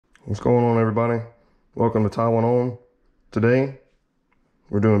What's going on, everybody? Welcome to Taiwan On. Today,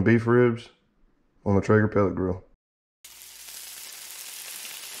 we're doing beef ribs on the Traeger pellet grill.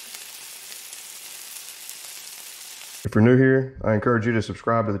 If you're new here, I encourage you to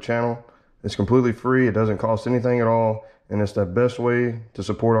subscribe to the channel. It's completely free, it doesn't cost anything at all, and it's the best way to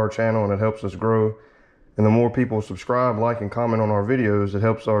support our channel, and it helps us grow. And the more people subscribe, like, and comment on our videos, it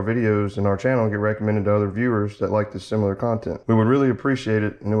helps our videos and our channel get recommended to other viewers that like this similar content. We would really appreciate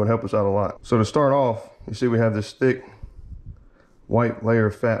it, and it would help us out a lot. So to start off, you see we have this thick white layer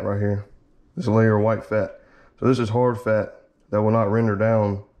of fat right here. This layer of white fat. So this is hard fat that will not render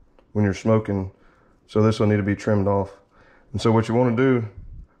down when you're smoking. So this will need to be trimmed off. And so what you want to do,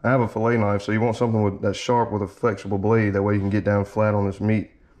 I have a fillet knife, so you want something that's sharp with a flexible blade. That way you can get down flat on this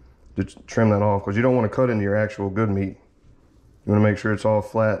meat. Just trim that off, because you don't want to cut into your actual good meat. You want to make sure it's all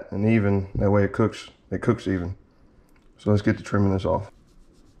flat and even. That way it cooks even. So let's get to trimming this off.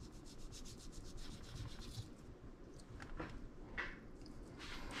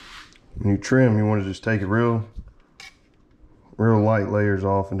 When you trim, you want to just take it real light layers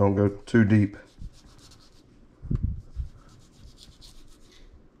off and don't go too deep.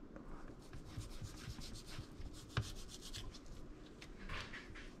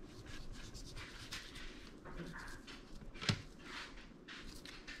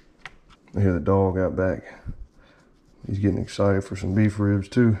 I hear the dog out back. He's getting excited for some beef ribs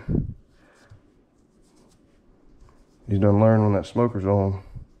too. He's done learning when that smoker's on.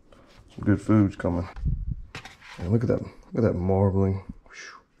 Some good food's coming. And look at that marbling.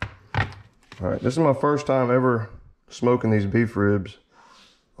 All right, this is my first time ever smoking these beef ribs.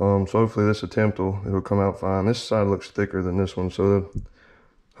 So hopefully this attempt it'll come out fine. This side looks thicker than this one, so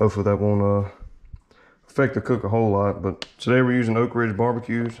hopefully that won't affect the cook a whole lot. But today we're using Oak Ridge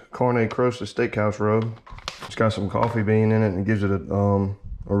Barbecue's Carne Crusted Steakhouse rub. It's got some coffee bean in it and gives it a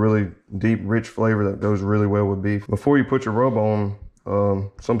really deep, rich flavor that goes really well with beef. Before you put your rub on,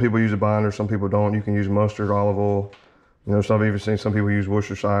 some people use a binder, some people don't. You can use mustard, olive oil. You know, so I've even seen some people use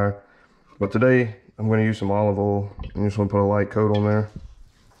Worcestershire. But today I'm going to use some olive oil. I'm just going to put a light coat on there.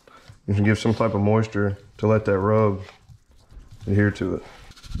 You can give some type of moisture to let that rub adhere to it.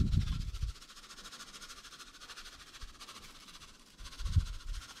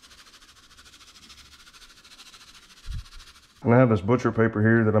 And I have this butcher paper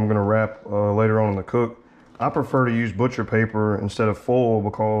here that I'm going to wrap later on in the cook. I prefer to use butcher paper instead of foil,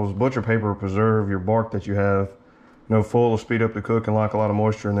 because butcher paper will preserve your bark that you have. You know, foil will speed up the cook and lock a lot of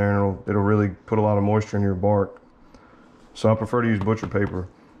moisture in there, and it'll really put a lot of moisture in your bark. So I prefer to use butcher paper.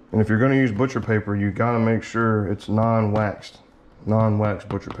 And if you're going to use butcher paper, you got to make sure it's non-waxed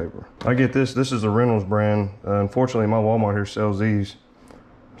butcher paper. I get this. This is the Reynolds brand. Unfortunately, my Walmart here sells these.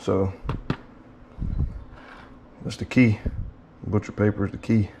 So that's the key. Butcher paper is the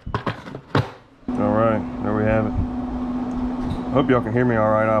key. All right, there we have it. I hope y'all can hear me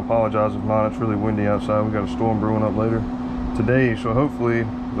all right. I apologize if not. It's really windy outside. We got a storm brewing up later today, so hopefully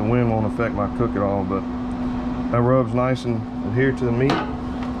the wind won't affect my cook at all. But that rub's nice and adhered to the meat.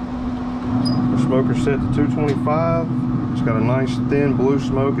 The smoker's set to 225. It's got a nice thin blue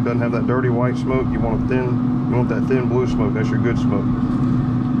smoke. It doesn't have that dirty white smoke. You want that thin blue smoke. That's your good smoke.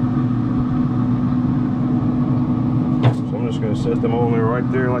 Just going to set them on there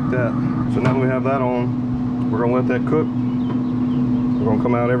right there like that. So now we have that on, we're going to let that cook. We're going to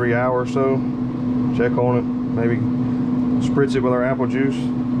come out every hour or so, check on it, maybe spritz it with our apple juice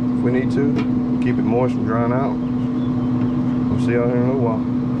if we need to, keep it moist and drying out. We'll see y'all here in a little while.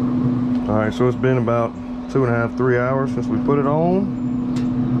 Alright, so it's been about 2.5 to 3 hours since we put it on.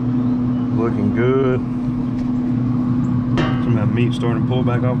 Looking good. Some of that meat starting to pull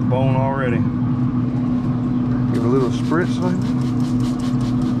back off the bone already. Give it a little spritz like that.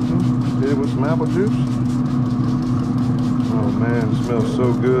 Did it with some apple juice. Oh man, it smells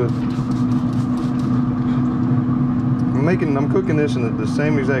so good. I'm cooking this in the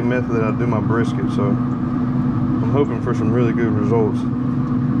same exact method that I do my brisket, so I'm hoping for some really good results.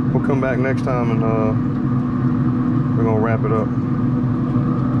 We'll come back next time and we're gonna wrap it up.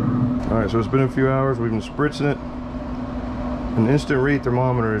 Alright, so it's been a few hours, we've been spritzing it. An instant read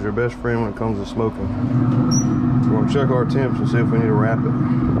thermometer is your best friend when it comes to smoking. We're going to check our temps and see if we need to wrap it.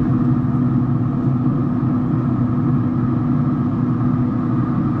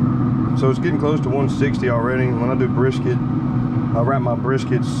 So it's getting close to 160 already. When I do brisket, I wrap my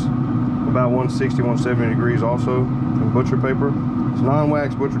briskets about 160, 170 degrees also in butcher paper. It's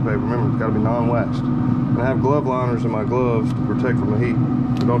non-wax butcher paper. Remember, it's got to be non-waxed. And I have glove liners in my gloves to protect from the heat.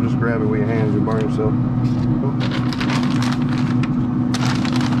 So don't just grab it with your hands, you'll burn yourself.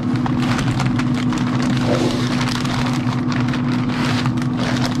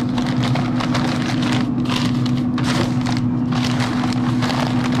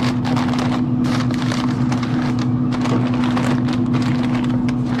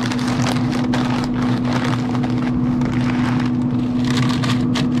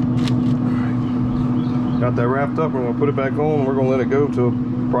 Got that wrapped up. We're gonna put it back on and we're gonna let it go till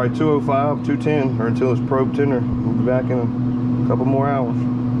probably 205, 210, or until it's probe tender. We'll be back in a couple more hours.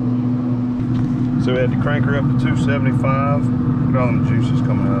 So we had to crank her up to 275. Look at all them juices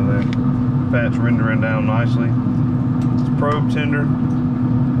coming out of there. Fat's rendering down nicely. It's probe tender.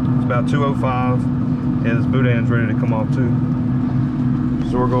 It's about 205. And this boudin's ready to come off too.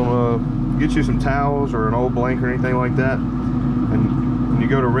 So we're gonna get you some towels or an old blanket or anything like that. And when you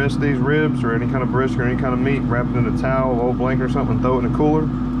go to rest these ribs or any kind of brisket or any kind of meat, wrap it in a towel, old blanket or something, and throw it in a cooler.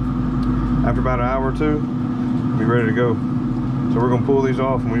 After about an hour or two, be ready to go. So we're gonna pull these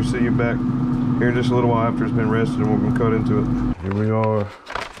off and we'll see you back here in just a little while after it's been rested and we're gonna cut into it. Here we are,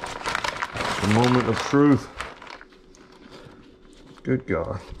 the moment of truth. Good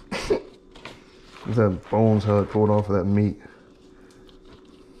God. Look at that bones, how it pulled off of that meat.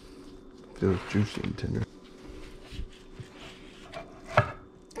 Feels juicy and tender.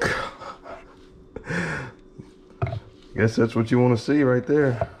 Guess that's what you want to see right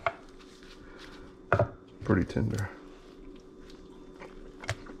there. Pretty tender.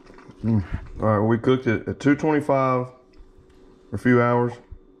 All right, we cooked it at 225 for a few hours.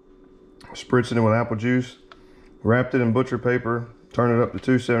 Spritzed it in with apple juice. Wrapped it in butcher paper. Turned it up to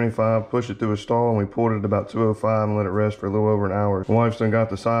 275, pushed it through a stall, and we pulled it at about 205 and let it rest for a little over an hour. My wife's done got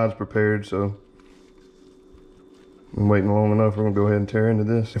the sides prepared, so I'm waiting long enough. We're gonna go ahead and tear into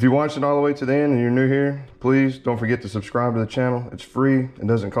this. If you watched it all the way to the end and you're new here, please don't forget to subscribe to the channel. It's free, it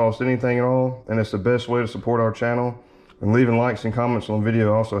doesn't cost anything at all, and it's the best way to support our channel. And leaving likes and comments on the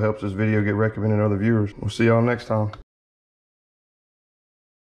video also helps this video get recommended to other viewers. We'll see y'all next time.